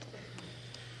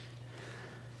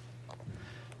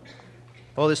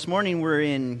Well, this morning we're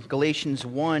in Galatians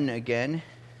 1 again,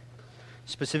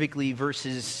 specifically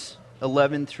verses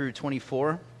 11 through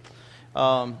 24.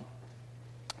 Page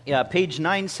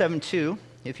 972,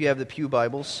 if you have the Pew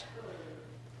Bibles.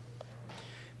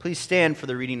 Please stand for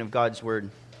the reading of God's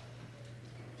Word.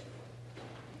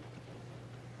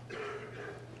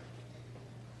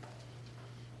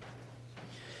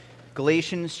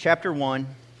 Galatians chapter 1,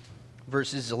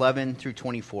 verses 11 through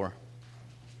 24.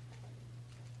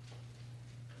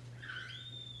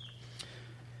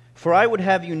 For I would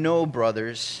have you know,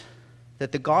 brothers,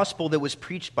 that the gospel that was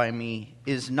preached by me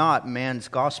is not man's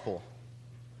gospel.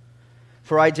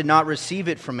 For I did not receive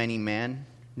it from any man,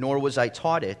 nor was I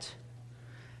taught it,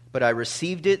 but I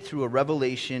received it through a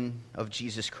revelation of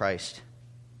Jesus Christ.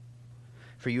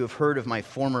 For you have heard of my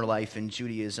former life in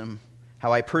Judaism,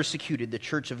 how I persecuted the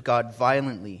church of God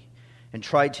violently and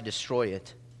tried to destroy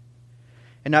it.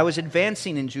 And I was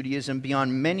advancing in Judaism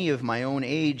beyond many of my own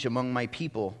age among my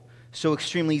people. So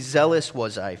extremely zealous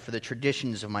was I for the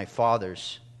traditions of my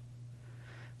fathers.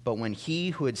 But when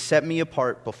he who had set me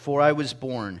apart before I was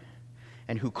born,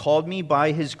 and who called me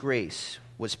by his grace,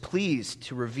 was pleased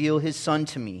to reveal his Son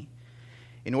to me,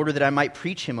 in order that I might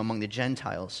preach him among the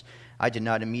Gentiles, I did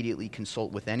not immediately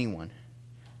consult with anyone.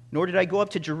 Nor did I go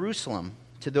up to Jerusalem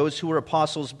to those who were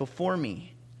apostles before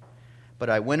me. But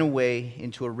I went away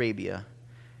into Arabia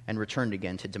and returned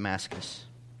again to Damascus.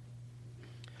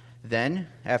 Then,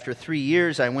 after 3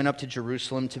 years, I went up to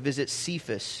Jerusalem to visit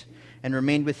Cephas and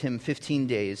remained with him 15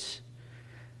 days.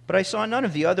 But I saw none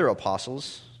of the other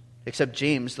apostles, except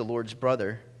James, the Lord's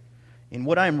brother. In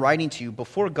what I am writing to you,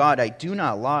 before God, I do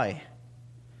not lie.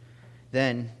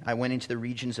 Then I went into the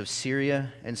regions of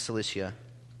Syria and Cilicia.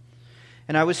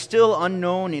 And I was still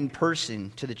unknown in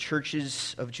person to the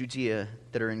churches of Judea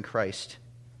that are in Christ.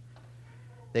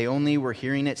 They only were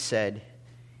hearing it said,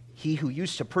 "He who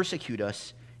used to persecute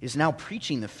us is now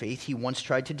preaching the faith he once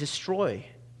tried to destroy."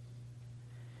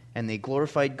 And they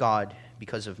glorified God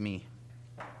because of me.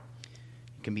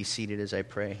 You can be seated as I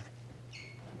pray.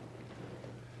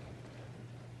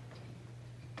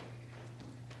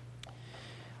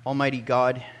 Almighty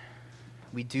God,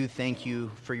 we do thank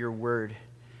you for your word,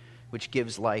 which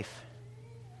gives life.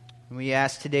 And we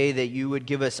ask today that you would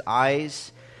give us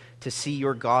eyes to see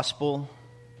your gospel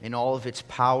in all of its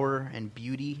power and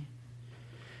beauty,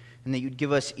 and that you'd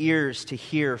give us ears to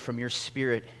hear from your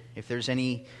Spirit if there's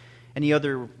any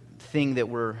other thing that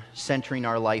we're centering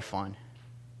our life on.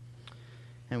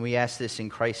 And we ask this in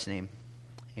Christ's name.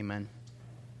 Amen.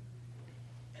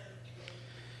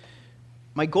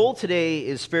 My goal today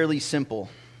is fairly simple.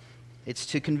 It's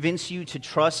to convince you to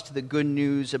trust the good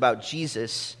news about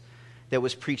Jesus that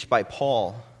was preached by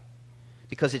Paul,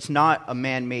 because it's not a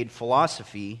man-made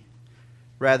philosophy.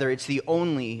 Rather, it's the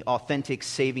only authentic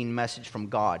saving message from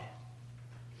God.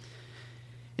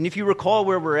 And if you recall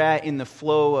where we're at in the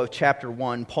flow of chapter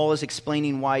 1, Paul is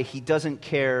explaining why he doesn't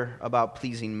care about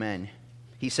pleasing men.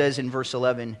 He says in verse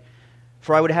 11,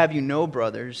 "For I would have you know,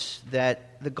 brothers,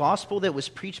 that the gospel that was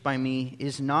preached by me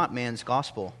is not man's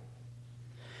gospel."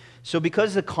 So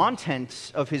because the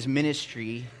content of his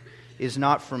ministry is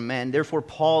not from men, therefore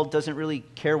Paul doesn't really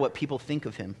care what people think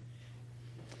of him.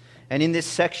 And in this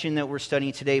section that we're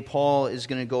studying today, Paul is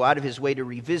going to go out of his way to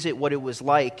revisit what it was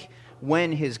like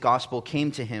when his gospel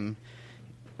came to him,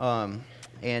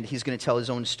 and he's going to tell his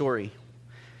own story.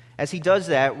 As he does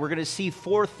that, we're going to see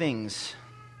four things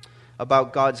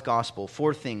about God's gospel.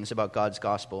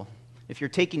 If you're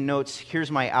taking notes,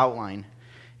 here's my outline.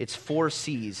 It's 4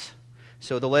 C's.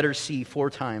 So the letter C 4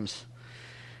 times.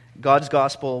 God's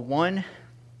gospel, 1,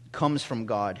 comes from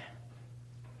God.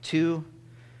 2,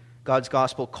 God's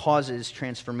gospel causes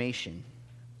transformation.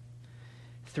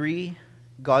 3,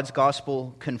 God's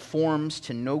gospel conforms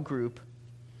to no group.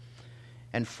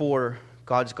 And 4,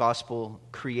 God's gospel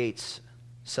creates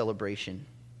celebration.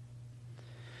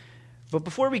 But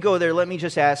before we go there, let me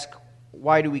just ask,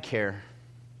 why do we care?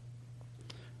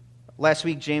 Last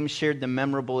week, James shared the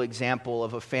memorable example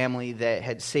of a family that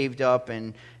had saved up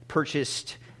and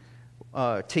purchased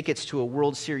tickets to a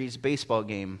World Series baseball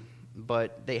game,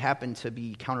 but they happened to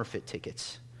be counterfeit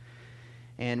tickets.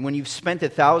 And when you've spent the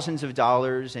thousands of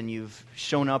dollars and you've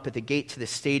shown up at the gate to the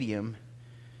stadium,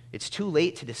 it's too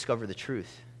late to discover the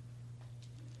truth.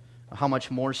 How much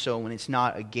more so when it's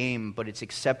not a game, but it's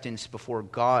acceptance before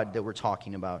God that we're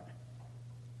talking about.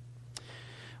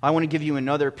 I want to give you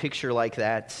another picture like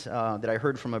that that I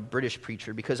heard from a British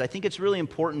preacher, because I think it's really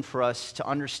important for us to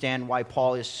understand why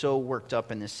Paul is so worked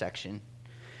up in this section.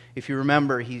 If you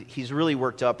remember, he's really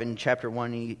worked up in chapter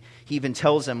 1. He even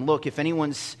tells them, look, if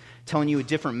anyone's telling you a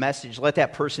different message, let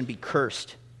that person be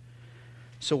cursed.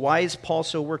 So why is Paul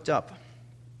so worked up?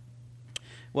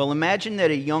 Well, imagine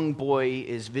that a young boy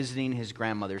is visiting his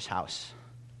grandmother's house,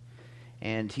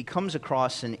 and he comes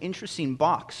across an interesting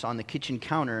box on the kitchen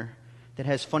counter that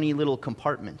has funny little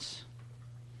compartments.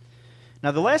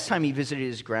 Now, the last time he visited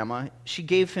his grandma, she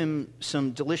gave him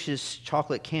some delicious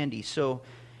chocolate candy, so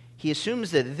he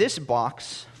assumes that this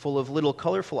box full of little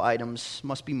colorful items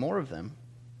must be more of them.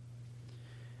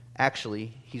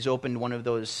 Actually, he's opened one of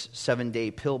those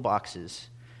 7-day pill boxes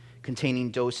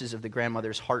containing doses of the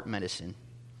grandmother's heart medicine.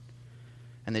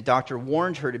 And the doctor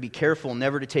warned her to be careful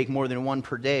never to take more than one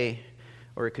per day,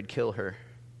 or it could kill her.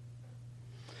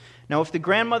 Now, if the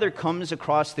grandmother comes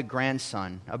across the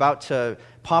grandson about to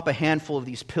pop a handful of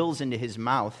these pills into his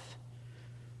mouth,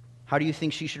 how do you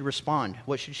think she should respond?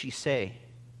 What should she say?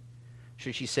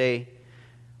 Should she say,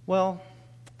 well,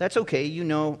 that's okay, you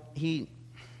know, he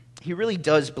really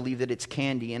does believe that it's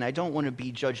candy, and I don't want to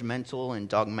be judgmental and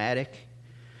dogmatic.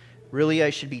 Really, I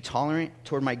should be tolerant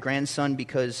toward my grandson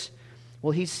because,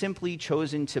 well, he's simply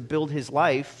chosen to build his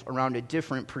life around a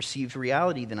different perceived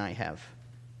reality than I have.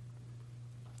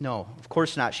 No, of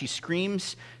course not. She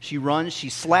screams, she runs, she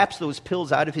slaps those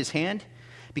pills out of his hand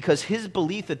because his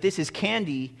belief that this is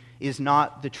candy is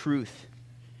not the truth.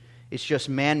 It's just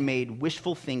man-made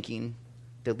wishful thinking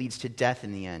that leads to death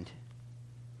in the end.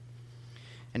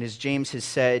 And as James has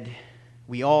said,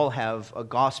 we all have a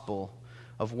gospel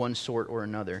of one sort or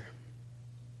another.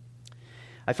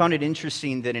 I found it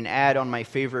interesting that an ad on my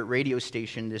favorite radio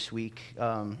station this week,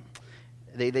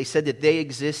 they said that they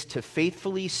exist to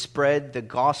faithfully spread the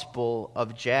gospel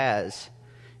of jazz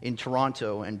in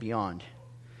Toronto and beyond.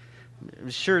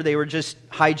 Sure, they were just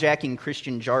hijacking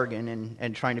Christian jargon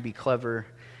and trying to be clever.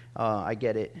 I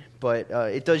get it. But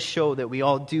it does show that we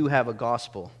all do have a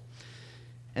gospel.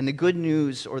 And the good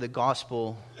news or the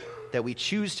gospel that we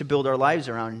choose to build our lives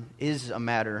around is a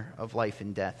matter of life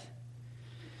and death.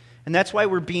 And that's why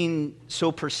we're being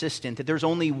so persistent that there's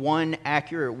only one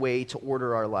accurate way to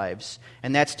order our lives,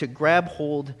 and that's to grab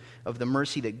hold of the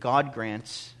mercy that God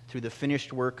grants through the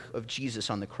finished work of Jesus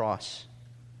on the cross.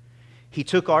 He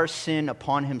took our sin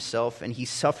upon himself, and he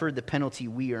suffered the penalty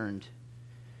we earned.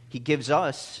 He gives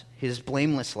us his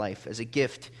blameless life as a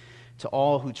gift to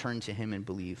all who turn to him and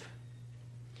believe.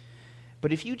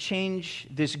 But if you change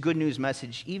this good news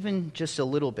message even just a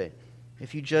little bit,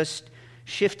 if you just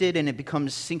shift it and it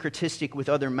becomes syncretistic with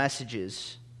other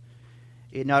messages,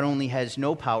 it not only has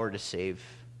no power to save,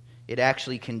 it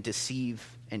actually can deceive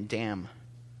and damn.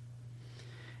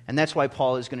 And that's why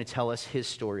Paul is going to tell us his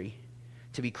story,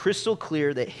 to be crystal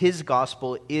clear that his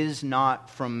gospel is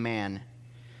not from man,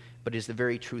 but is the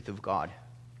very truth of God.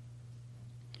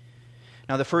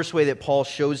 Now, the first way that Paul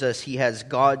shows us he has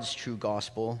God's true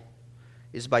gospel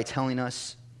is by telling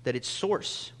us that its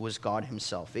source was God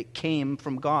himself. It came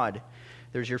from God.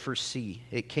 There's your first C.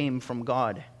 It came from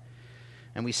God.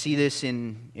 And we see this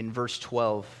in verse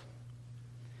 12.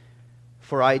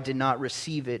 For I did not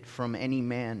receive it from any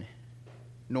man,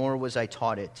 nor was I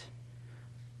taught it,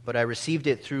 but I received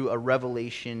it through a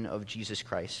revelation of Jesus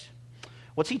Christ.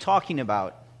 What's he talking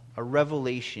about? A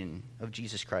revelation of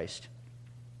Jesus Christ.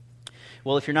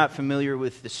 Well, if you're not familiar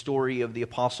with the story of the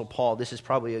Apostle Paul, this is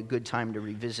probably a good time to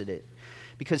revisit it,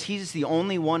 because he's the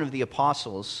only one of the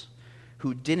apostles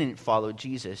who didn't follow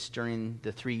Jesus during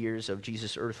the 3 years of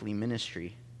Jesus' earthly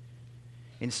ministry.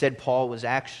 Instead, Paul was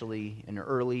actually an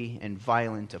early and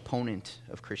violent opponent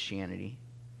of Christianity.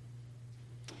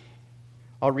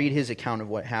 I'll read his account of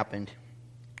what happened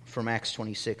from Acts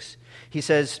 26. He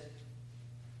says,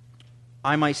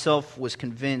 I myself was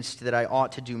convinced that I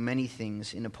ought to do many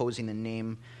things in opposing the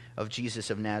name of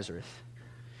Jesus of Nazareth.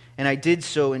 And I did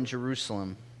so in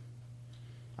Jerusalem.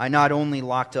 I not only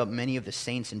locked up many of the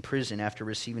saints in prison after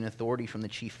receiving authority from the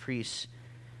chief priests,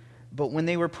 but when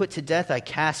they were put to death, I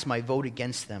cast my vote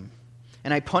against them.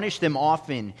 And I punished them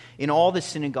often in all the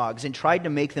synagogues and tried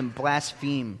to make them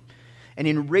blaspheme. And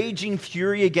in raging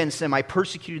fury against them, I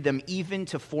persecuted them even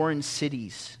to foreign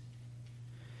cities.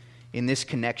 In this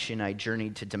connection, I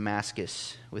journeyed to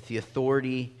Damascus with the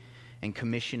authority and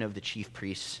commission of the chief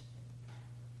priests.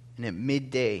 And at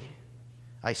midday,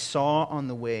 I saw on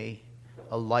the way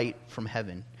a light from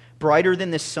heaven, brighter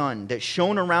than the sun, that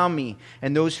shone around me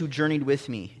and those who journeyed with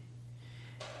me.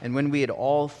 And when we had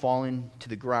all fallen to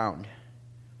the ground,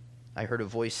 I heard a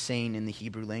voice saying in the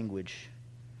Hebrew language,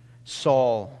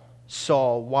 Saul,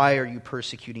 Saul, why are you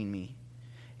persecuting me?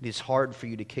 It is hard for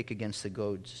you to kick against the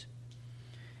goads.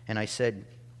 And I said,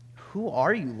 Who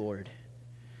are you, Lord?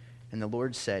 And the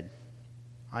Lord said,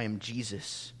 I am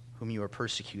Jesus, whom you are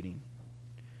persecuting.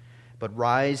 But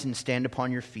rise and stand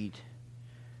upon your feet,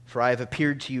 for I have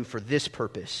appeared to you for this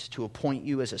purpose, to appoint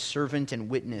you as a servant and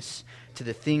witness to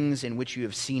the things in which you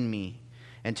have seen me,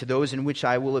 and to those in which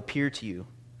I will appear to you,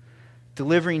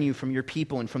 delivering you from your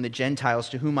people and from the Gentiles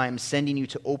to whom I am sending you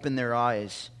to open their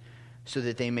eyes, so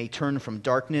that they may turn from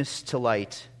darkness to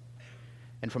light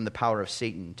and from the power of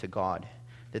Satan to God,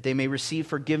 that they may receive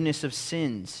forgiveness of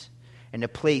sins and a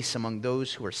place among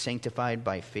those who are sanctified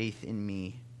by faith in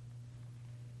me."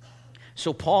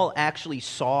 So Paul actually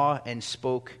saw and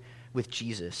spoke with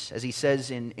Jesus. As he says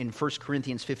in 1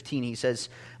 Corinthians 15, he says,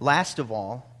 "Last of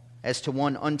all, as to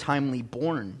one untimely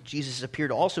born, Jesus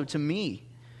appeared also to me.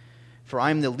 For I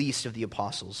am the least of the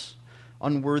apostles,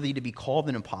 unworthy to be called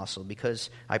an apostle, because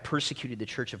I persecuted the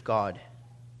church of God.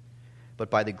 But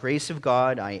by the grace of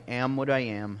God I am what I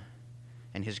am,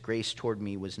 and his grace toward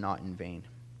me was not in vain."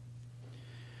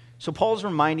 So Paul's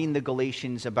reminding the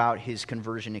Galatians about his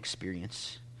conversion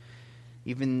experience.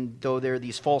 Even though there are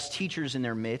these false teachers in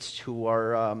their midst who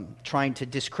are trying to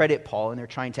discredit Paul, and they're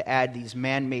trying to add these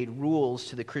man-made rules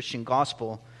to the Christian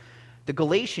gospel, the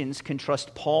Galatians can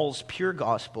trust Paul's pure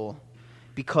gospel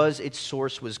because its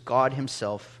source was God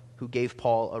himself, who gave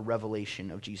Paul a revelation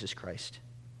of Jesus Christ.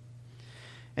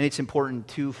 And it's important,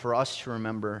 too, for us to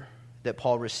remember that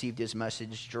Paul received his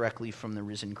message directly from the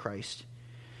risen Christ.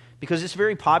 Because it's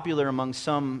very popular among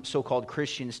some so-called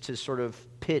Christians to sort of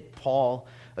pit Paul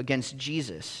against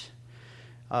Jesus.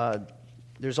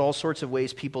 There's all sorts of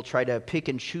ways people try to pick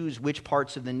and choose which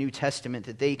parts of the New Testament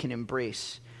that they can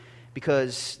embrace,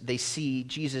 because they see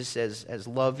Jesus as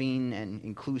loving and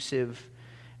inclusive,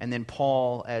 and then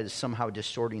Paul as somehow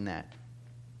distorting that.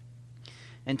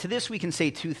 And to this we can say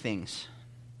two things.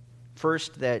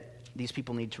 First, that these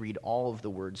people need to read all of the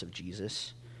words of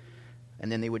Jesus,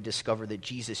 and then they would discover that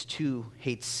Jesus too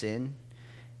hates sin,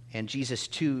 and Jesus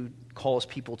too calls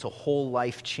people to whole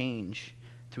life change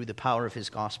through the power of his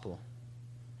gospel.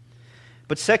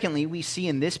 But secondly, we see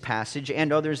in this passage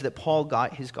and others that Paul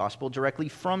got his gospel directly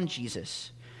from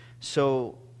Jesus.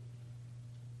 So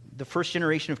the first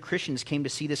generation of Christians came to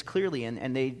see this clearly,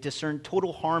 and they discerned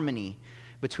total harmony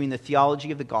between the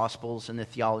theology of the Gospels and the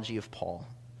theology of Paul.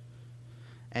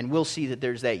 And we'll see that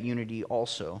there's that unity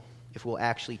also if we'll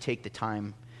actually take the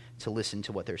time to listen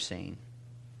to what they're saying.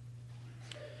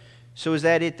 So is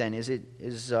that it then?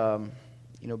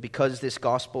 Because this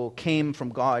gospel came from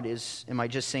God, am I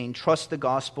just saying trust the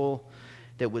gospel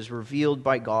that was revealed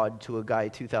by God to a guy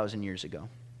 2,000 years ago?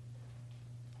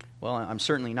 Well, I'm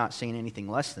certainly not saying anything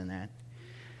less than that.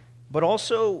 But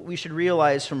also, we should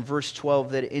realize from verse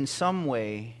 12 that in some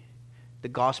way, the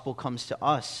gospel comes to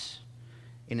us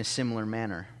in a similar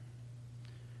manner.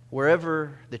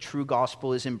 Wherever the true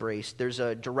gospel is embraced, there's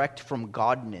a direct from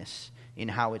Godness in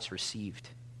how it's received.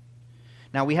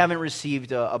 Now, we haven't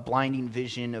received a blinding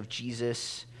vision of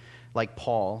Jesus like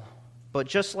Paul, but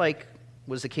just like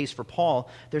was the case for Paul,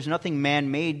 there's nothing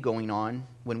man-made going on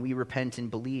when we repent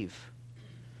and believe.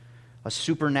 A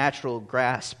supernatural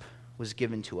grasp was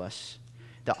given to us.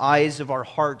 The eyes of our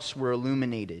hearts were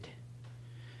illuminated.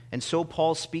 And so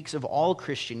Paul speaks of all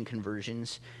Christian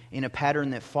conversions in a pattern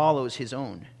that follows his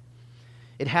own.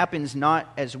 It happens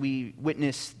not as we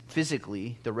witness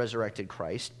physically the resurrected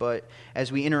Christ, but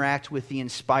as we interact with the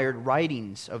inspired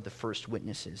writings of the first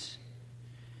witnesses.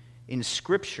 In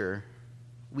Scripture,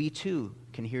 we too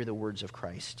can hear the words of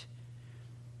Christ.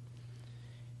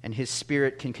 And his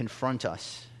Spirit can confront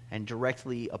us and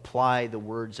directly apply the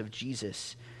words of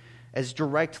Jesus as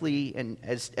directly and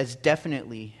as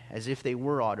definitely as if they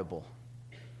were audible.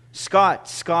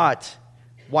 Scott,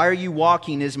 why are you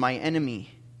walking as my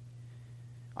enemy?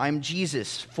 I am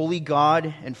Jesus, fully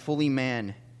God and fully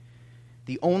man,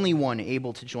 the only one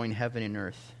able to join heaven and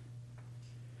earth.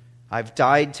 I've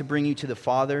died to bring you to the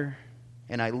Father,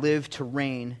 and I live to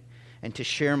reign and to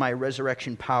share my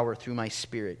resurrection power through my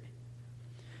Spirit.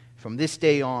 From this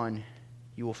day on,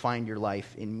 you will find your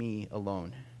life in me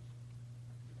alone.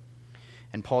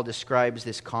 And Paul describes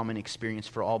this common experience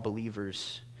for all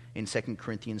believers in 2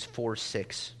 Corinthians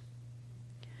 4:6.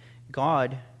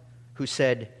 God, who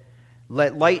said,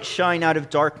 "Let light shine out of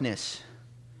darkness,"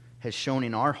 has shone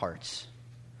in our hearts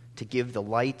to give the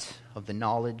light of the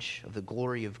knowledge of the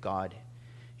glory of God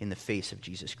in the face of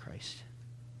Jesus Christ.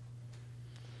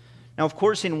 Now, of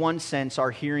course, in one sense,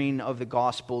 our hearing of the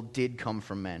gospel did come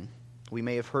from men. We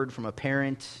may have heard from a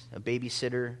parent, a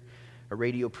babysitter, a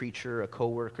radio preacher, a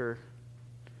coworker.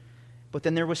 But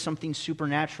then there was something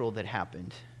supernatural that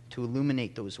happened to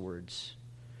illuminate those words,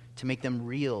 to make them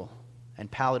real and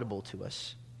palatable to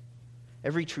us.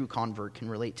 Every true convert can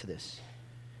relate to this.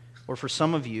 Or for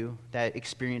some of you, that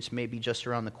experience may be just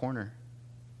around the corner.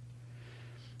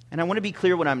 And I want to be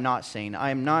clear what I'm not saying. I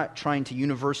am not trying to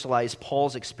universalize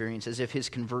Paul's experience as if his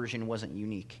conversion wasn't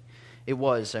unique. It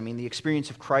was. I mean, the experience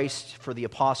of Christ for the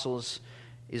apostles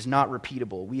is not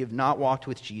repeatable. We have not walked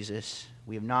with Jesus.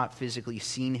 We have not physically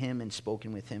seen him and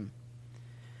spoken with him.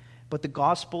 But the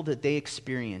gospel that they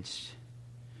experienced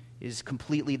is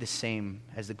completely the same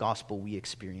as the gospel we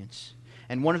experience.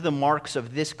 And one of the marks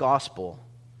of this gospel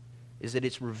is that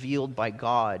it's revealed by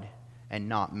God and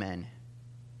not men.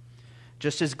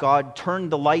 Just as God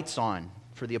turned the lights on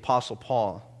for the Apostle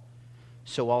Paul,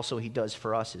 so also he does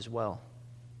for us as well.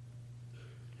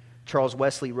 Charles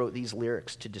Wesley wrote these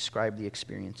lyrics to describe the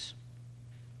experience.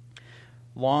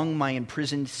 Long my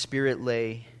imprisoned spirit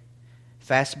lay,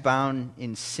 fast bound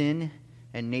in sin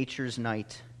and nature's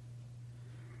night.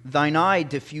 Thine eye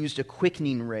diffused a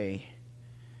quickening ray.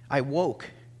 I woke,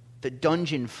 the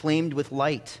dungeon flamed with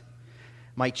light.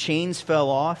 My chains fell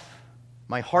off,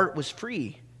 my heart was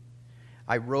free.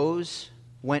 I rose,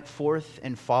 went forth,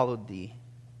 and followed thee.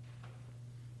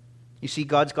 You see,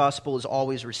 God's gospel is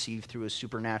always received through a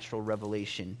supernatural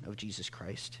revelation of Jesus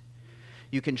Christ.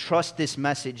 You can trust this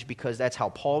message because that's how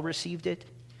Paul received it.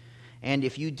 And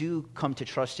if you do come to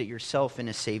trust it yourself in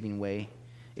a saving way,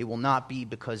 it will not be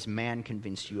because man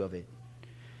convinced you of it,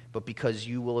 but because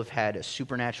you will have had a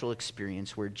supernatural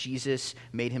experience where Jesus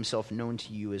made himself known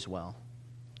to you as well.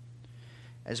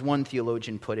 As one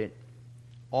theologian put it,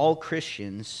 all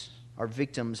Christians are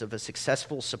victims of a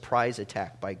successful surprise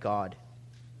attack by God.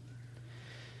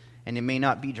 And it may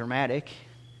not be dramatic.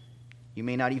 You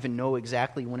may not even know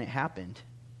exactly when it happened,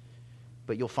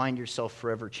 but you'll find yourself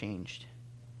forever changed.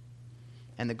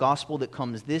 And the gospel that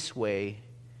comes this way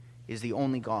is the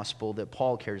only gospel that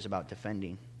Paul cares about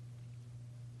defending.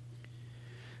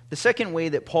 The second way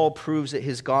that Paul proves that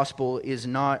his gospel is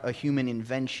not a human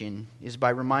invention is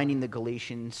by reminding the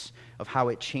Galatians of how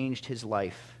it changed his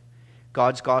life.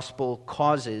 God's gospel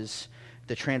causes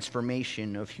the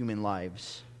transformation of human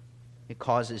lives. It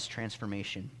causes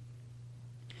transformation.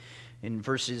 In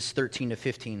verses 13 to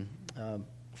 15,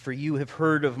 for you have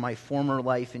heard of my former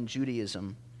life in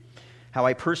Judaism, how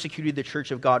I persecuted the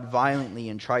church of God violently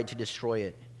and tried to destroy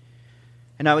it.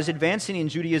 And I was advancing in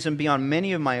Judaism beyond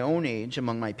many of my own age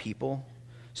among my people.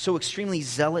 So extremely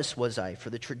zealous was I for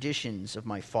the traditions of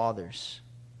my fathers.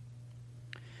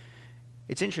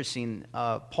 It's interesting.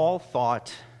 Paul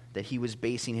thought that he was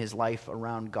basing his life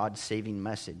around God's saving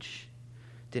message,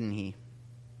 didn't he?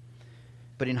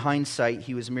 But in hindsight,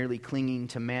 he was merely clinging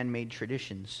to man-made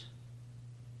traditions.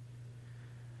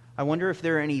 I wonder if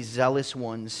there are any zealous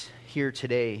ones here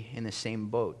today in the same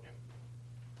boat.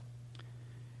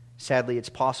 Sadly, it's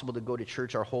possible to go to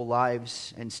church our whole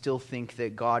lives and still think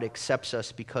that God accepts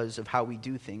us because of how we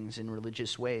do things in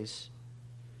religious ways.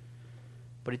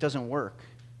 But it doesn't work.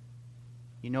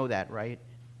 You know that, right?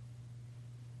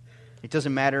 It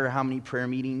doesn't matter how many prayer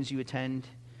meetings you attend,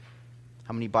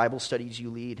 how many Bible studies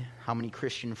you lead, how many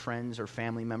Christian friends or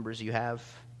family members you have,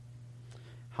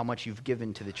 how much you've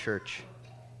given to the church.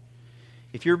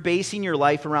 If you're basing your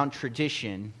life around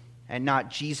tradition and not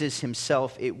Jesus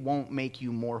himself, it won't make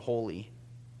you more holy.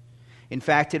 In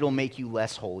fact, it'll make you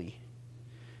less holy.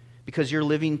 Because you're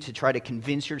living to try to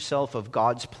convince yourself of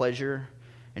God's pleasure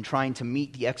and trying to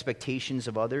meet the expectations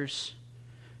of others,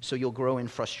 so you'll grow in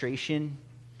frustration,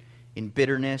 in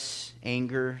bitterness,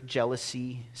 anger,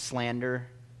 jealousy, slander,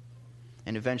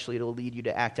 and eventually it'll lead you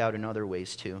to act out in other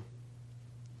ways too.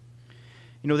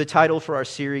 You know, the title for our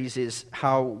series is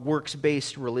How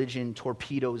Works-Based Religion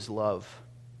Torpedoes Love.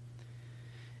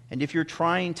 And if you're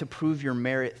trying to prove your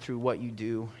merit through what you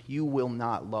do, you will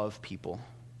not love people.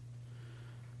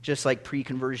 Just like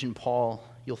pre-conversion Paul,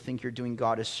 you'll think you're doing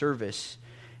God a service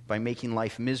by making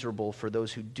life miserable for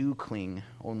those who do cling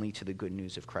only to the good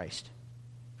news of Christ.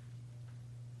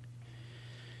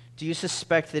 Do you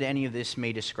suspect that any of this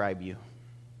may describe you?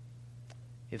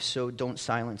 If so, don't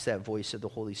silence that voice of the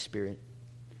Holy Spirit,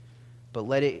 but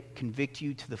let it convict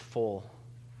you to the full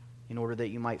in order that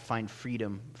you might find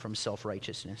freedom from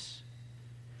self-righteousness.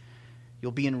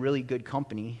 You'll be in really good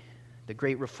company. The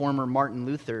great reformer Martin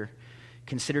Luther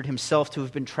considered himself to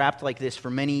have been trapped like this for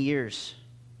many years.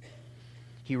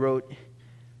 He wrote,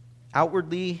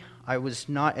 "Outwardly, I was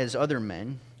not as other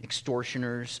men,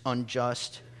 extortioners,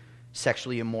 unjust,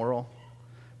 sexually immoral,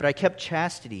 but I kept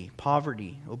chastity,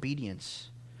 poverty, obedience.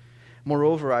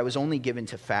 Moreover, I was only given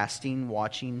to fasting,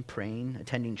 watching, praying,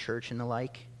 attending church, and the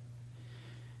like.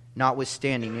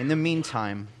 Notwithstanding, in the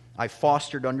meantime, I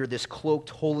fostered under this cloaked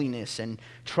holiness and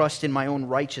trust in my own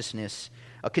righteousness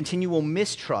a continual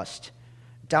mistrust,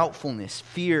 doubtfulness,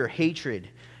 fear, hatred,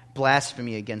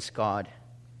 blasphemy against God.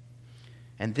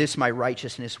 And this my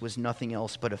righteousness was nothing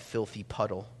else but a filthy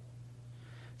puddle.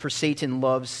 For Satan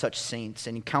loves such saints,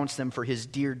 and he counts them for his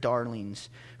dear darlings,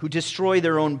 who destroy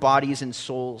their own bodies and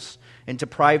souls and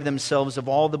deprive themselves of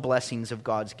all the blessings of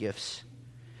God's gifts.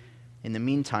 In the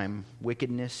meantime,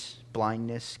 wickedness,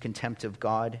 blindness, contempt of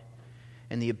God,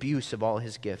 and the abuse of all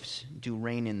his gifts do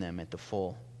reign in them at the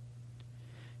full.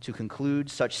 To conclude,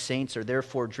 such saints are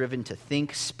therefore driven to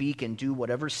think, speak, and do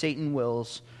whatever Satan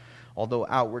wills, although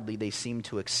outwardly they seem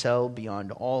to excel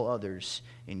beyond all others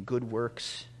in good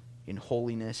works, in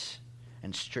holiness,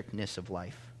 and strictness of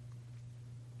life.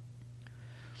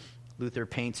 Luther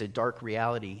paints a dark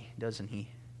reality, doesn't he?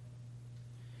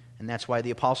 And that's why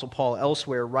the Apostle Paul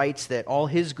elsewhere writes that all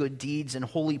his good deeds and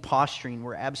holy posturing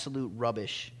were absolute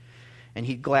rubbish, and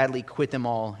he'd gladly quit them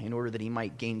all in order that he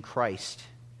might gain Christ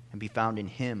and be found in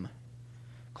him,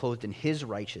 clothed in his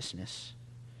righteousness,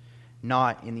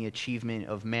 not in the achievement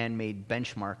of man-made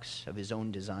benchmarks of his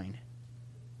own design.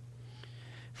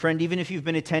 Friend, even if you've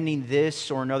been attending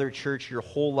this or another church your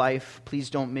whole life, please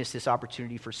don't miss this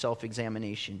opportunity for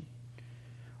self-examination.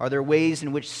 Are there ways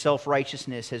in which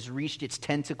self-righteousness has reached its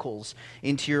tentacles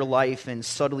into your life and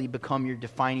subtly become your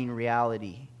defining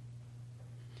reality?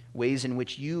 Ways in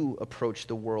which you approach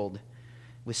the world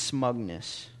with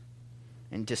smugness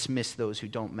and dismiss those who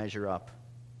don't measure up.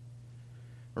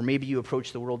 Or maybe you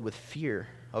approach the world with fear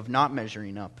of not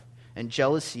measuring up and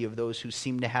jealousy of those who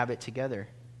seem to have it together.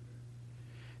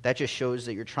 That just shows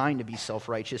that you're trying to be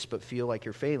self-righteous but feel like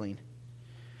you're failing.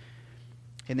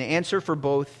 And the answer for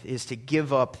both is to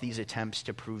give up these attempts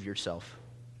to prove yourself.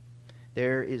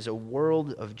 There is a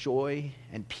world of joy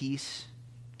and peace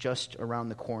just around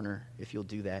the corner if you'll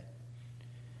do that.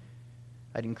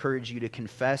 I'd encourage you to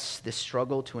confess this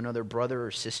struggle to another brother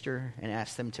or sister and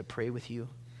ask them to pray with you,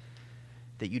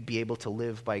 that you'd be able to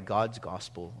live by God's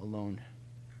gospel alone.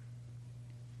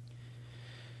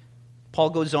 Paul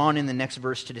goes on in the next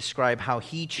verse to describe how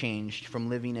he changed from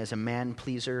living as a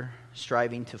man-pleaser,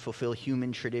 striving to fulfill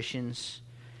human traditions,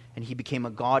 and he became a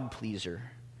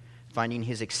God-pleaser, finding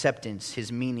his acceptance,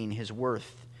 his meaning, his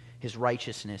worth, his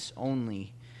righteousness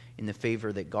only in the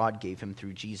favor that God gave him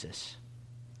through Jesus.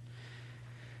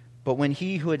 But when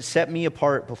he who had set me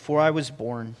apart before I was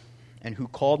born, and who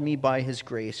called me by his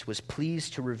grace, was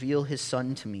pleased to reveal his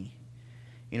Son to me,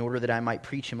 in order that I might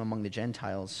preach him among the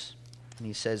Gentiles. And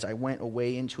he says, I went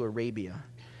away into Arabia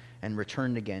and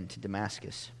returned again to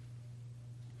Damascus.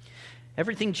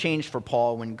 Everything changed for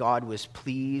Paul when God was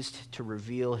pleased to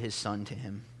reveal his Son to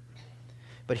him.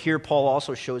 But here Paul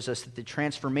also shows us that the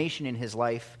transformation in his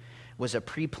life was a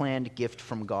pre-planned gift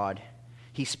from God.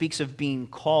 He speaks of being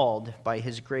called by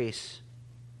his grace.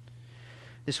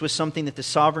 This was something that the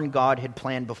sovereign God had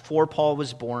planned before Paul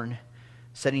was born,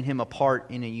 setting him apart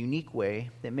in a unique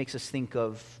way that makes us think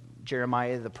of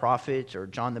Jeremiah the prophet or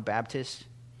John the Baptist.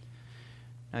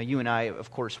 Now, you and I,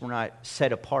 of course, were not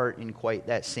set apart in quite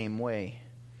that same way.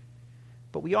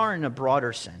 But we are in a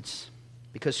broader sense,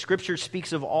 because Scripture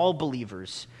speaks of all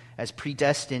believers as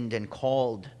predestined and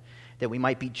called, that we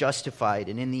might be justified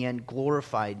and in the end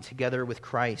glorified together with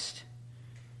Christ.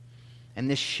 And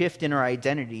this shift in our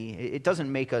identity, it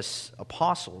doesn't make us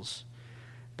apostles,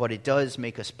 but it does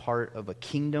make us part of a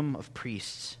kingdom of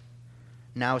priests,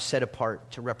 now set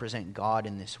apart to represent God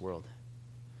in this world.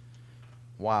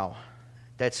 Wow,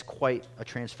 that's quite a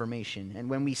transformation. And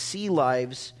when we see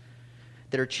lives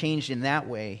that are changed in that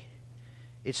way,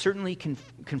 it certainly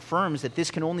confirms that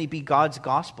this can only be God's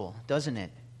gospel, doesn't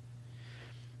it?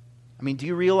 I mean, do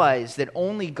you realize that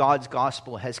only God's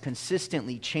gospel has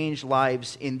consistently changed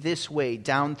lives in this way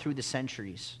down through the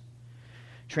centuries,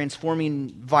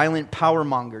 transforming violent power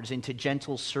mongers into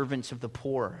gentle servants of the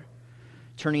poor,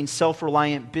 turning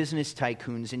self-reliant business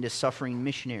tycoons into suffering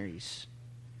missionaries,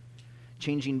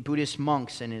 changing Buddhist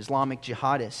monks and Islamic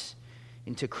jihadists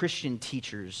into Christian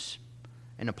teachers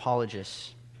and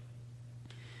apologists.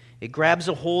 It grabs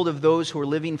a hold of those who are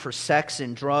living for sex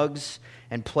and drugs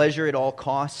and pleasure at all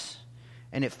costs,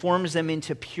 and it forms them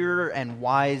into pure and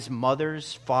wise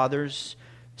mothers, fathers,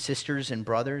 sisters, and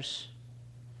brothers.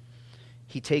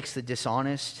 He takes the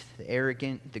dishonest, the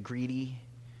arrogant, the greedy,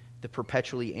 the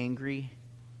perpetually angry,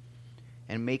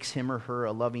 and makes him or her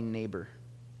a loving neighbor,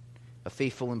 a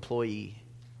faithful employee,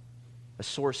 a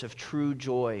source of true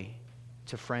joy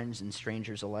to friends and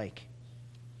strangers alike.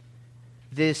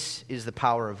 This is the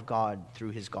power of God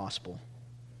through his gospel.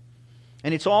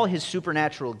 And it's all his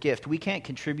supernatural gift. We can't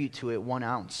contribute to it 1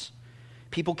 ounce.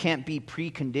 People can't be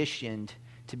preconditioned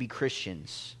to be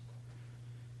Christians.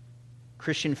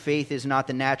 Christian faith is not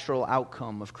the natural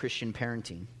outcome of Christian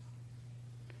parenting.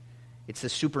 It's the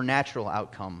supernatural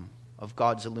outcome of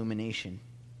God's illumination.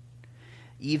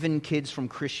 Even kids from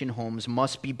Christian homes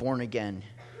must be born again.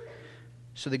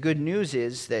 So the good news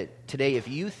is that today, if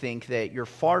you think that you're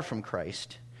far from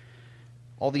Christ,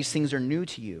 all these things are new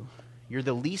to you, you're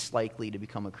the least likely to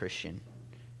become a Christian.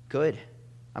 Good.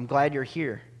 I'm glad you're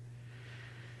here.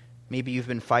 Maybe you've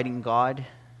been fighting God.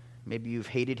 Maybe you've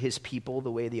hated his people the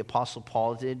way the Apostle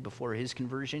Paul did before his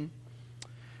conversion.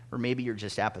 Or maybe you're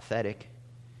just apathetic.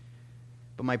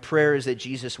 But my prayer is that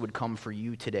Jesus would come for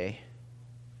you today,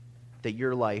 that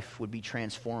your life would be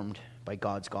transformed by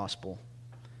God's gospel,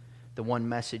 the one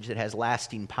message that has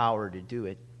lasting power to do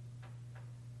it.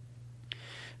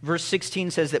 Verse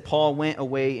 16 says that Paul went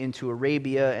away into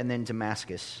Arabia and then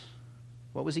Damascus.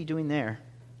 What was he doing there?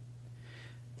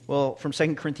 Well, from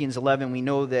 2 Corinthians 11, we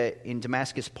know that in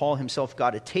Damascus, Paul himself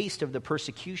got a taste of the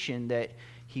persecution that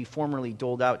he formerly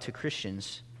doled out to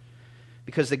Christians,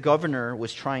 because the governor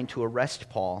was trying to arrest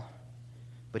Paul,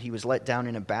 but he was let down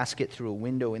in a basket through a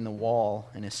window in the wall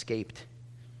and escaped.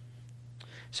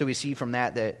 So we see from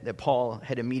that Paul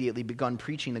had immediately begun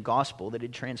preaching the gospel that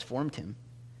had transformed him.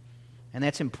 And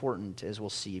that's important, as we'll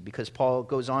see, because Paul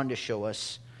goes on to show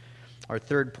us our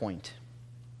third point,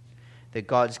 that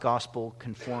God's gospel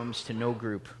conforms to no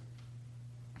group.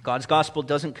 God's gospel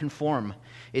doesn't conform.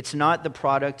 It's not the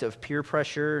product of peer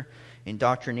pressure,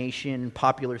 indoctrination,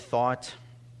 popular thought.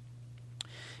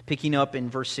 Picking up in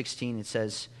verse 16, it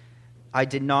says, I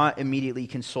did not immediately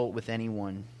consult with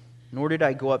anyone, nor did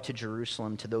I go up to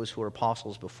Jerusalem to those who were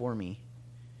apostles before me.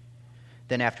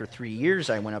 Then after 3 years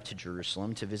I went up to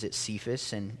Jerusalem to visit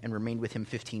Cephas and remained with him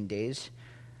 15 days.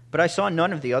 But I saw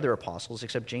none of the other apostles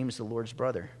except James, the Lord's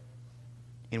brother.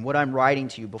 In what I'm writing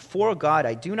to you, before God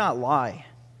I do not lie.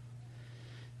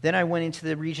 Then I went into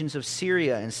the regions of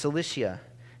Syria and Cilicia,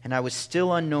 and I was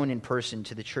still unknown in person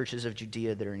to the churches of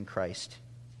Judea that are in Christ.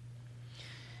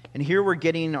 And here we're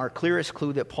getting our clearest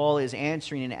clue that Paul is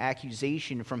answering an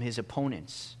accusation from his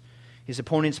opponents. His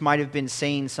opponents might have been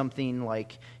saying something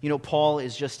like, Paul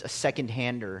is just a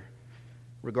second-hander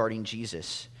regarding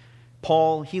Jesus.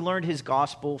 Paul, he learned his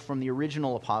gospel from the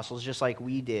original apostles just like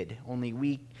we did, only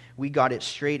we got it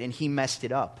straight and he messed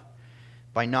it up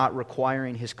by not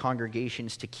requiring his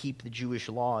congregations to keep the Jewish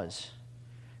laws,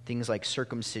 things like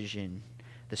circumcision,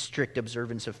 the strict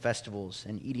observance of festivals,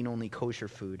 and eating only kosher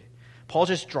food. Paul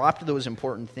just dropped those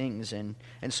important things, and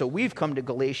so we've come to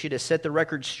Galatia to set the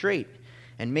record straight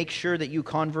and make sure that you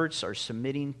converts are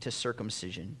submitting to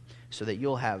circumcision so that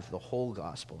you'll have the whole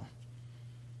gospel.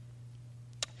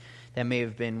 That may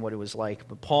have been what it was like,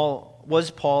 but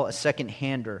was Paul a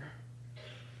second-hander?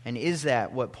 And is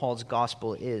that what Paul's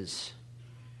gospel is?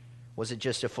 Was it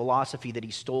just a philosophy that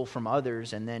he stole from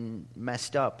others and then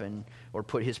messed up or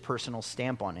put his personal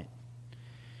stamp on it?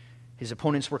 His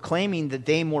opponents were claiming that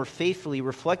they more faithfully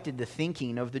reflected the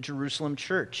thinking of the Jerusalem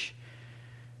church.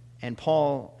 And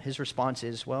Paul, his response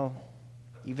is, well,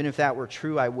 even if that were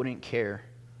true, I wouldn't care,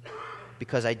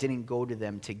 because I didn't go to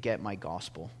them to get my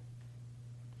gospel.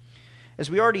 As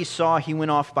we already saw, he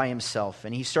went off by himself,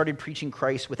 and he started preaching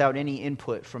Christ without any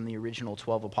input from the original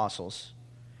 12 apostles.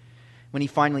 When he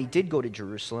finally did go to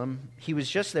Jerusalem, he was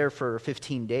just there for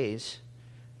 15 days,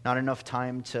 not enough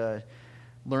time to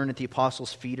learn at the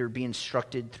apostles' feet or be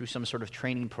instructed through some sort of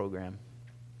training program.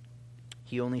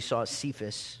 He only saw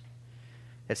Cephas.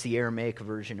 That's the Aramaic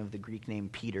version of the Greek name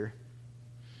Peter.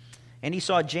 And he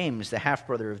saw James, the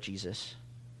half-brother of Jesus.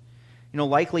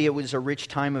 Likely it was a rich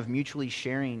time of mutually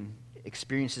sharing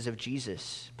experiences of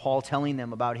Jesus. Paul telling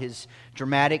them about his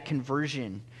dramatic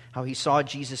conversion, how he saw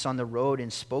Jesus on the road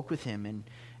and spoke with him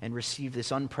and received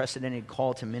this unprecedented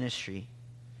call to ministry.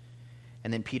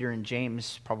 And then Peter and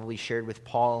James probably shared with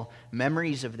Paul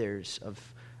memories of theirs,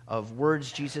 of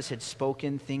words Jesus had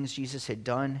spoken, things Jesus had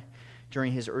done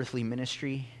during his earthly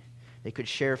ministry. They could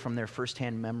share from their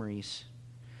firsthand memories.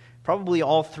 Probably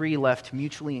all three left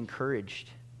mutually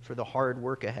encouraged for the hard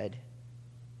work ahead.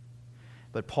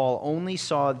 But Paul only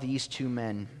saw these two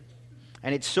men.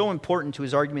 And it's so important to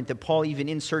his argument that Paul even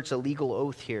inserts a legal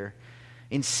oath here,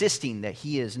 insisting that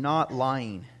he is not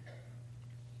lying.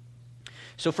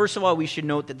 So first of all, we should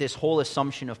note that this whole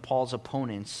assumption of Paul's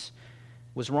opponents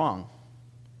was wrong.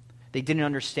 They didn't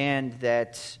understand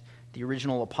that the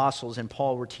original apostles and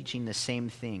Paul were teaching the same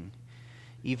thing,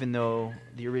 even though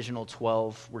the original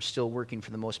 12 were still working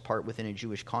for the most part within a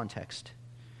Jewish context.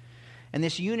 And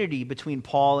this unity between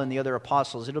Paul and the other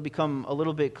apostles, it'll become a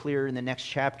little bit clearer in the next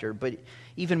chapter, but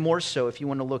even more so if you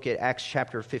want to look at Acts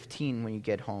chapter 15 when you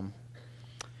get home.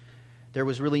 There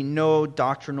was really no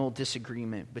doctrinal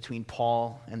disagreement between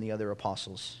Paul and the other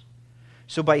apostles.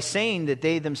 So by saying that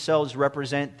they themselves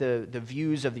represent the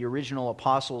views of the original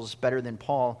apostles better than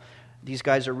Paul, these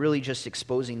guys are really just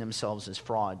exposing themselves as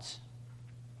frauds.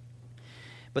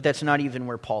 But that's not even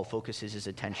where Paul focuses his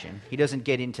attention. He doesn't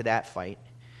get into that fight.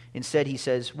 Instead, he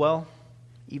says, well,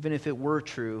 even if it were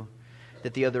true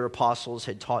that the other apostles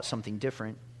had taught something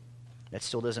different, that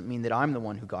still doesn't mean that I'm the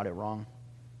one who got it wrong.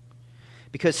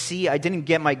 Because, see, I didn't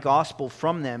get my gospel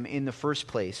from them in the first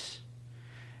place.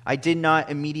 I did not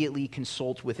immediately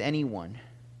consult with anyone.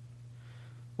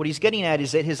 What he's getting at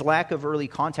is that his lack of early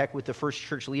contact with the first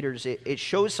church leaders, it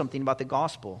shows something about the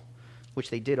gospel, which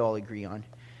they did all agree on.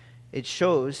 It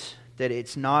shows that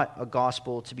it's not a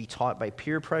gospel to be taught by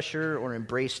peer pressure or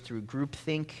embraced through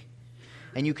groupthink.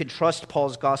 And you can trust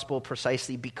Paul's gospel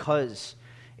precisely because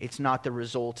it's not the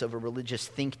result of a religious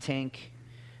think tank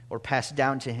or passed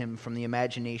down to him from the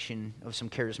imagination of some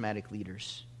charismatic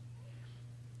leaders.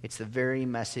 It's the very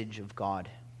message of God.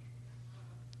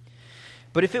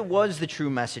 But if it was the true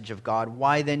message of God,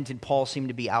 why then did Paul seem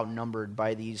to be outnumbered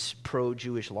by these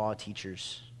pro-Jewish law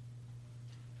teachers?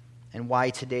 And why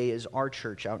today is our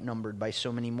church outnumbered by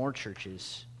so many more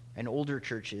churches and older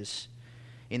churches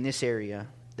in this area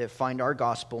that find our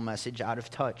gospel message out of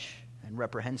touch and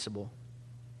reprehensible?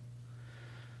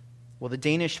 Well, the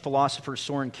Danish philosopher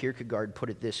Søren Kierkegaard put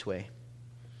it this way: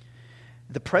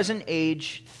 the present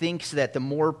age thinks that the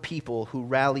more people who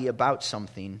rally about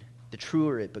something, the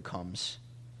truer it becomes,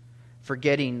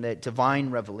 forgetting that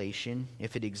divine revelation,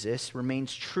 if it exists,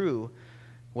 remains true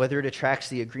whether it attracts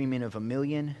the agreement of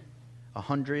 1,000,000,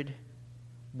 100,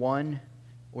 1,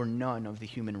 or none of the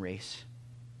human race.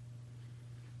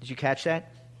 Did you catch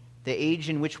that? The age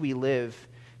in which we live,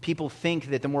 people think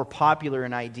that the more popular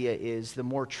an idea is, the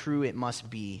more true it must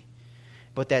be.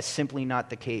 But that's simply not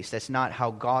the case. That's not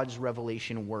how God's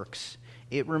revelation works.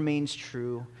 It remains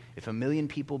true if 1,000,000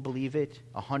 people believe it,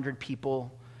 100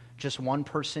 people, just one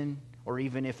person, or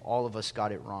even if all of us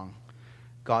got it wrong.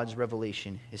 God's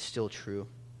revelation is still true.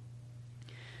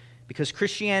 Because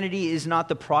Christianity is not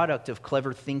the product of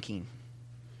clever thinking.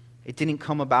 It didn't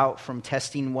come about from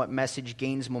testing what message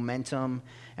gains momentum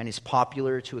and is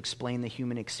popular to explain the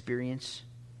human experience.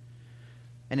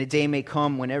 And a day may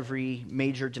come when every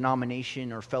major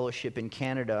denomination or fellowship in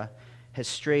Canada has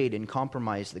strayed and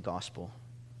compromised the gospel.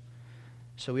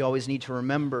 So we always need to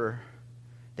remember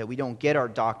that we don't get our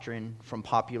doctrine from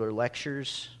popular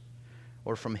lectures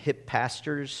or from hip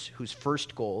pastors whose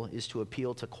first goal is to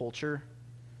appeal to culture,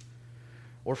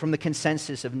 or from the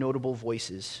consensus of notable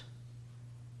voices,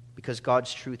 because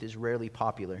God's truth is rarely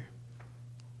popular.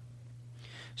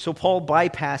 So Paul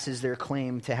bypasses their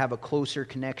claim to have a closer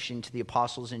connection to the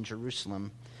apostles in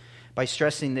Jerusalem by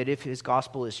stressing that if his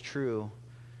gospel is true,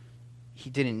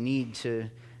 he didn't need to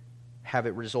have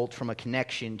it result from a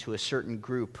connection to a certain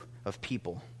group of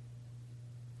people.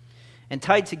 And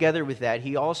tied together with that,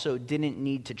 he also didn't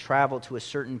need to travel to a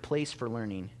certain place for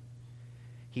learning.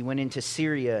 He went into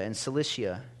Syria and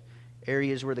Cilicia,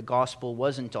 areas where the gospel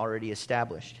wasn't already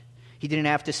established. He didn't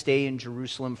have to stay in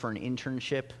Jerusalem for an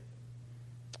internship.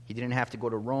 He didn't have to go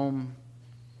to Rome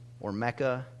or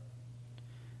Mecca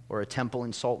or a temple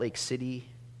in Salt Lake City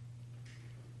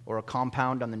or a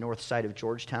compound on the north side of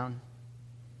Georgetown.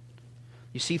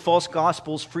 You see, false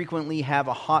gospels frequently have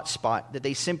a hot spot that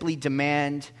they simply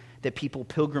demand that people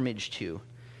pilgrimage to.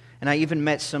 And I even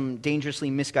met some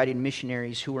dangerously misguided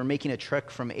missionaries who were making a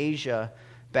trek from Asia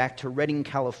back to Redding,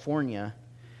 California,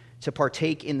 to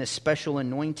partake in the special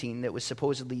anointing that was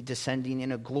supposedly descending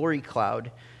in a glory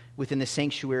cloud within the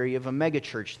sanctuary of a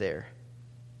megachurch there.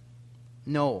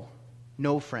 No,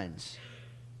 friends.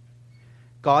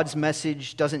 God's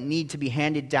message doesn't need to be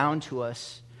handed down to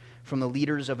us from the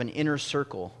leaders of an inner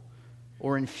circle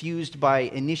or infused by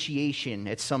initiation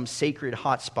at some sacred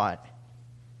hotspot.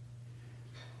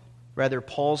 Rather,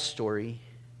 Paul's story,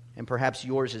 and perhaps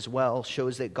yours as well,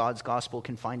 shows that God's gospel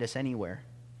can find us anywhere.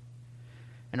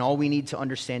 And all we need to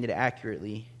understand it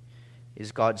accurately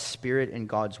is God's Spirit and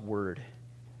God's Word,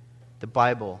 the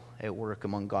Bible at work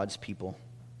among God's people.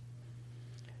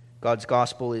 God's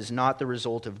gospel is not the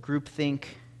result of groupthink,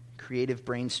 creative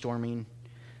brainstorming,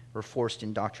 or forced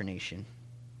indoctrination.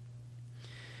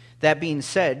 That being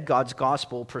said, God's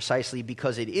gospel, precisely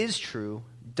because it is true,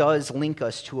 does link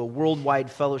us to a worldwide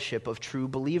fellowship of true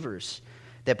believers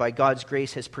that by God's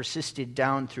grace has persisted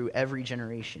down through every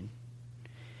generation.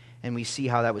 And we see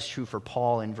how that was true for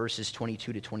Paul in verses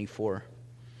 22 to 24.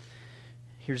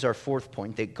 Here's our fourth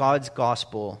point, that God's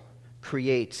gospel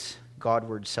creates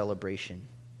Godward celebration.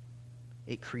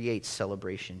 It creates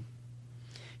celebration.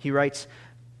 He writes,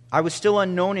 I was still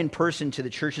unknown in person to the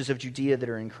churches of Judea that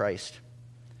are in Christ.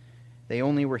 They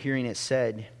only were hearing it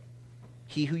said,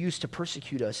 he who used to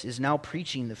persecute us is now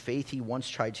preaching the faith he once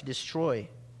tried to destroy.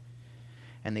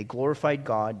 And they glorified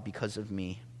God because of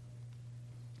me.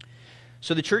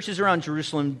 So the churches around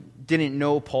Jerusalem didn't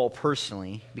know Paul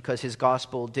personally because his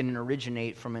gospel didn't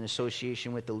originate from an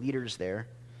association with the leaders there.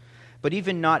 But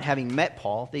even not having met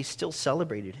Paul, they still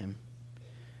celebrated him.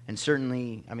 And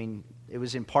certainly, it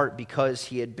was in part because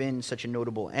he had been such a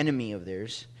notable enemy of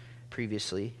theirs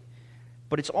previously.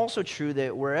 But it's also true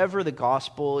that wherever the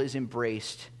gospel is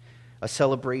embraced, a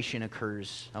celebration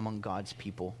occurs among God's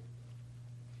people.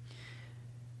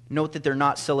 Note that they're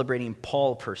not celebrating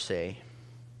Paul per se.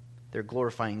 They're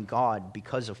glorifying God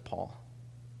because of Paul.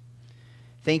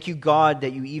 Thank you, God,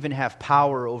 that you even have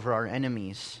power over our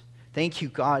enemies. Thank you,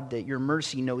 God, that your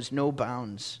mercy knows no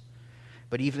bounds.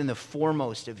 But even the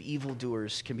foremost of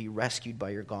evildoers can be rescued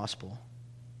by your gospel.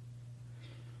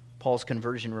 Paul's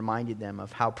conversion reminded them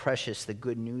of how precious the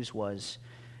good news was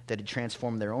that had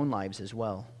transformed their own lives as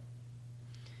well.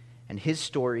 And his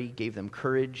story gave them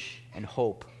courage and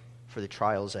hope for the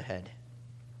trials ahead.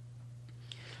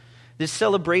 This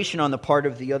celebration on the part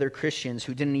of the other Christians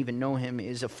who didn't even know him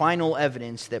is a final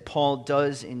evidence that Paul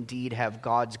does indeed have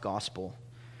God's gospel,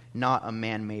 not a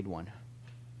man-made one.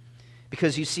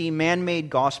 Because you see, man-made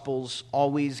gospels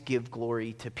always give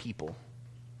glory to people.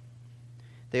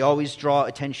 They always draw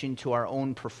attention to our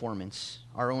own performance,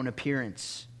 our own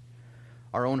appearance,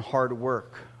 our own hard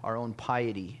work, our own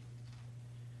piety.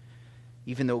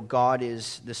 Even though God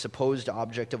is the supposed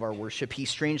object of our worship, he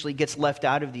strangely gets left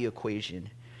out of the equation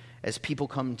as people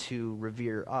come to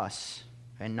revere us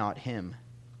and not him.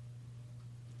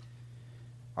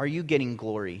 Are you getting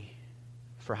glory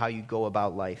for how you go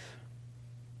about life?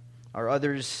 Are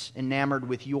others enamored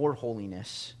with your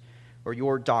holiness or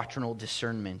your doctrinal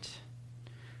discernment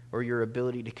or your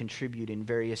ability to contribute in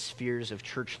various spheres of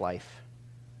church life?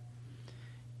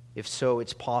 If so,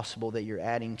 it's possible that you're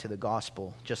adding to the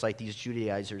gospel, just like these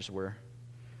Judaizers were.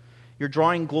 You're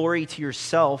drawing glory to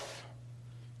yourself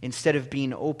instead of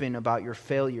being open about your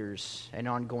failures and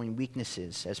ongoing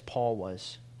weaknesses, as Paul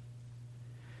was.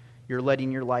 You're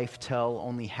letting your life tell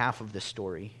only half of the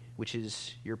story, which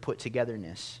is your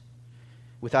put-togetherness,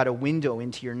 without a window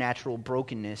into your natural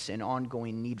brokenness and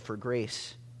ongoing need for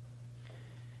grace.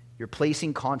 You're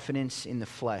placing confidence in the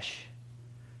flesh,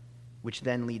 which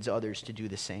then leads others to do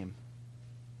the same.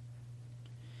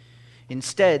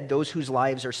 Instead, those whose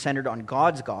lives are centered on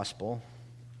God's gospel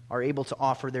are able to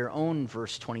offer their own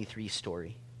verse 23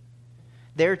 story.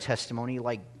 Their testimony,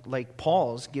 like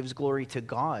Paul's, gives glory to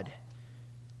God.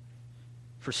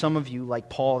 For some of you, like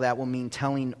Paul, that will mean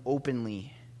telling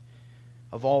openly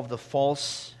of all of the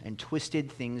false and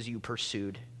twisted things you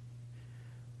pursued,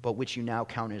 but which you now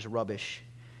count as rubbish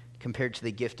compared to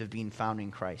the gift of being found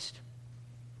in Christ.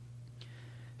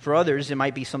 For others, it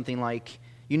might be something like,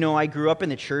 I grew up in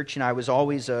the church and I was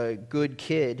always a good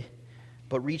kid,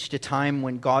 but reached a time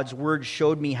when God's word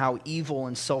showed me how evil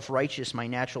and self-righteous my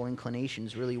natural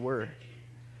inclinations really were.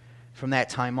 From that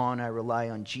time on, I rely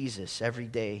on Jesus every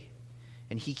day,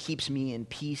 and he keeps me in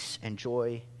peace and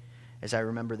joy as I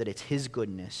remember that it's his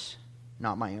goodness,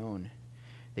 not my own,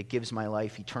 that gives my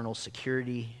life eternal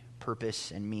security,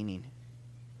 purpose, and meaning.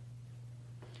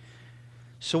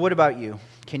 So what about you?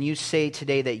 Can you say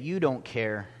today that you don't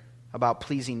care about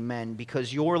pleasing men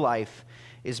because your life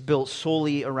is built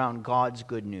solely around God's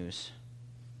good news?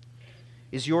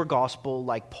 Is your gospel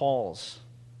like Paul's,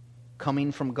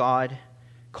 coming from God,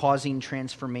 causing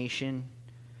transformation,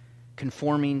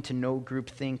 conforming to no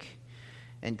groupthink,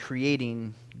 and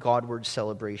creating Godward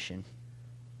celebration?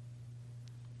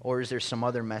 Or is there some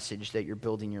other message that you're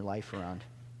building your life around?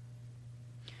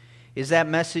 Is that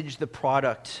message the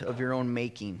product of your own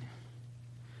making?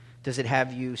 Does it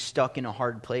have you stuck in a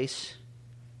hard place?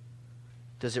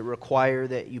 Does it require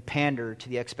that you pander to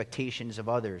the expectations of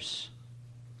others?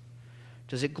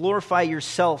 Does it glorify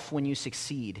yourself when you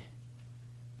succeed?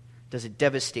 Does it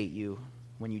devastate you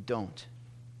when you don't?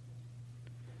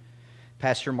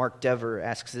 Pastor Mark Dever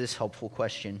asks this helpful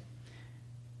question: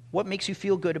 what makes you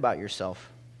feel good about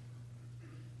yourself?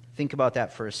 Think about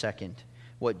that for a second.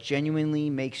 What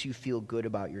genuinely makes you feel good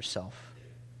about yourself?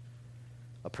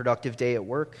 A productive day at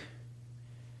work?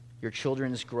 Your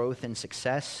children's growth and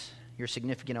success? Your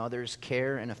significant other's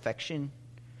care and affection?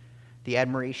 The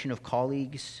admiration of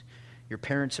colleagues? Your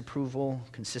parents' approval?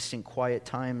 Consistent quiet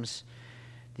times?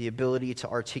 The ability to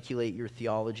articulate your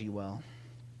theology well?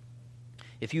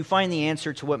 If you find the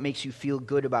answer to what makes you feel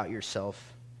good about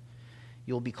yourself,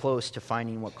 you'll be close to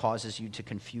finding what causes you to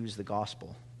confuse the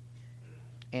gospel.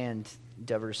 And,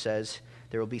 Dever says,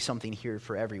 there will be something here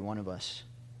for every one of us.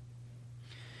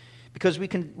 Because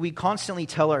we constantly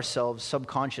tell ourselves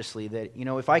subconsciously that,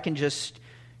 if I can just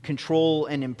control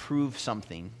and improve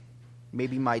something,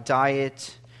 maybe my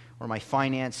diet or my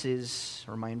finances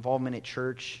or my involvement at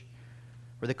church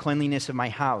or the cleanliness of my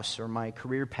house or my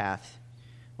career path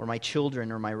or my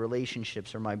children or my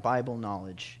relationships or my Bible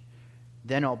knowledge,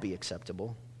 then I'll be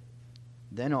acceptable.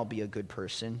 Then I'll be a good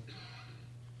person.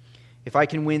 if I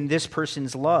can win this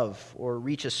person's love or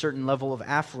reach a certain level of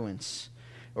affluence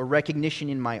or recognition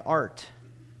in my art,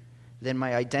 then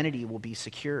my identity will be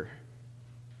secure.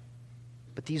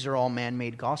 But these are all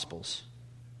man-made gospels.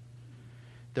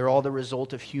 They're all the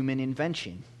result of human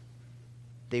invention.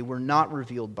 They were not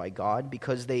revealed by God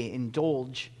because they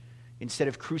indulge instead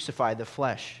of crucify the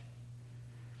flesh.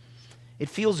 It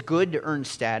feels good to earn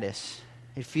status.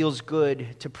 It feels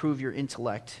good to prove your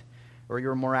intellect or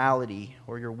your morality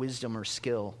or your wisdom or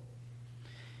skill.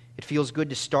 It feels good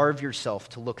to starve yourself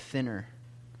to look thinner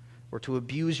or to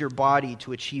abuse your body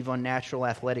to achieve unnatural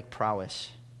athletic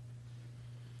prowess.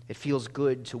 It feels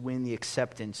good to win the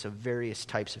acceptance of various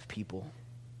types of people.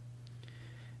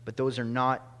 But those are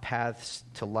not paths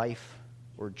to life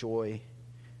or joy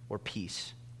or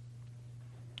peace.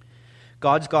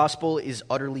 God's gospel is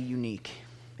utterly unique.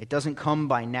 It doesn't come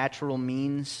by natural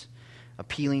means,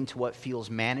 appealing to what feels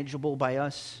manageable by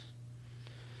us,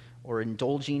 or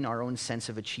indulging our own sense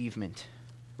of achievement.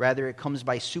 Rather, it comes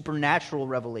by supernatural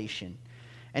revelation,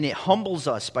 and it humbles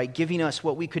us by giving us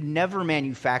what we could never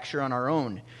manufacture on our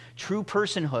own: true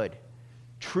personhood,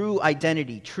 true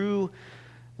identity, true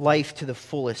life to the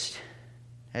fullest,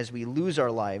 as we lose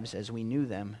our lives as we knew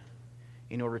them,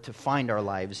 in order to find our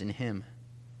lives in Him.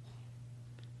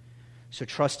 So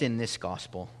trust in this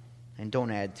gospel and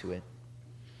don't add to it.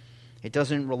 It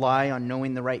doesn't rely on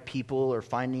knowing the right people or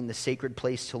finding the sacred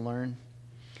place to learn.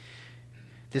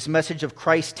 This message of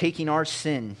Christ taking our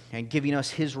sin and giving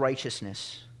us His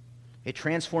righteousness, it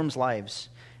transforms lives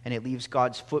and it leaves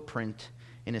God's footprint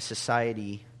in a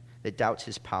society that doubts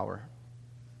His power.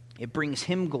 It brings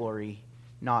Him glory,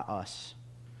 not us.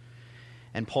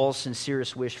 And Paul's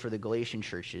sincerest wish for the Galatian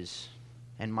churches,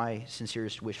 and my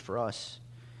sincerest wish for us,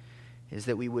 is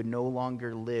that we would no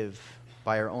longer live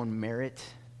by our own merit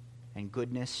and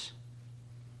goodness,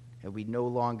 that we no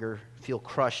longer feel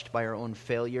crushed by our own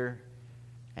failure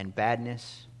and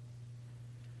badness,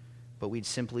 but we'd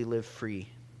simply live free,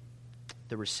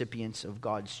 the recipients of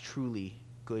God's truly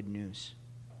good news.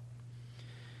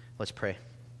 Let's pray.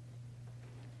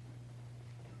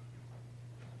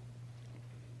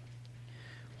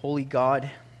 Holy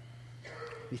God,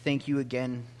 we thank you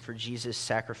again for Jesus'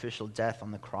 sacrificial death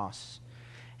on the cross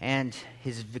and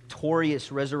His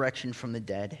victorious resurrection from the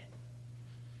dead.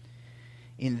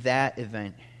 In that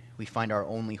event, we find our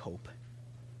only hope,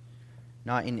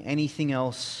 not in anything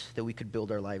else that we could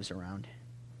build our lives around.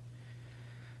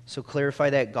 So clarify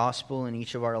that gospel in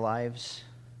each of our lives.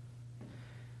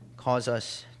 Cause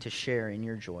us to share in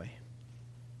your joy.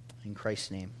 In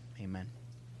Christ's name, amen.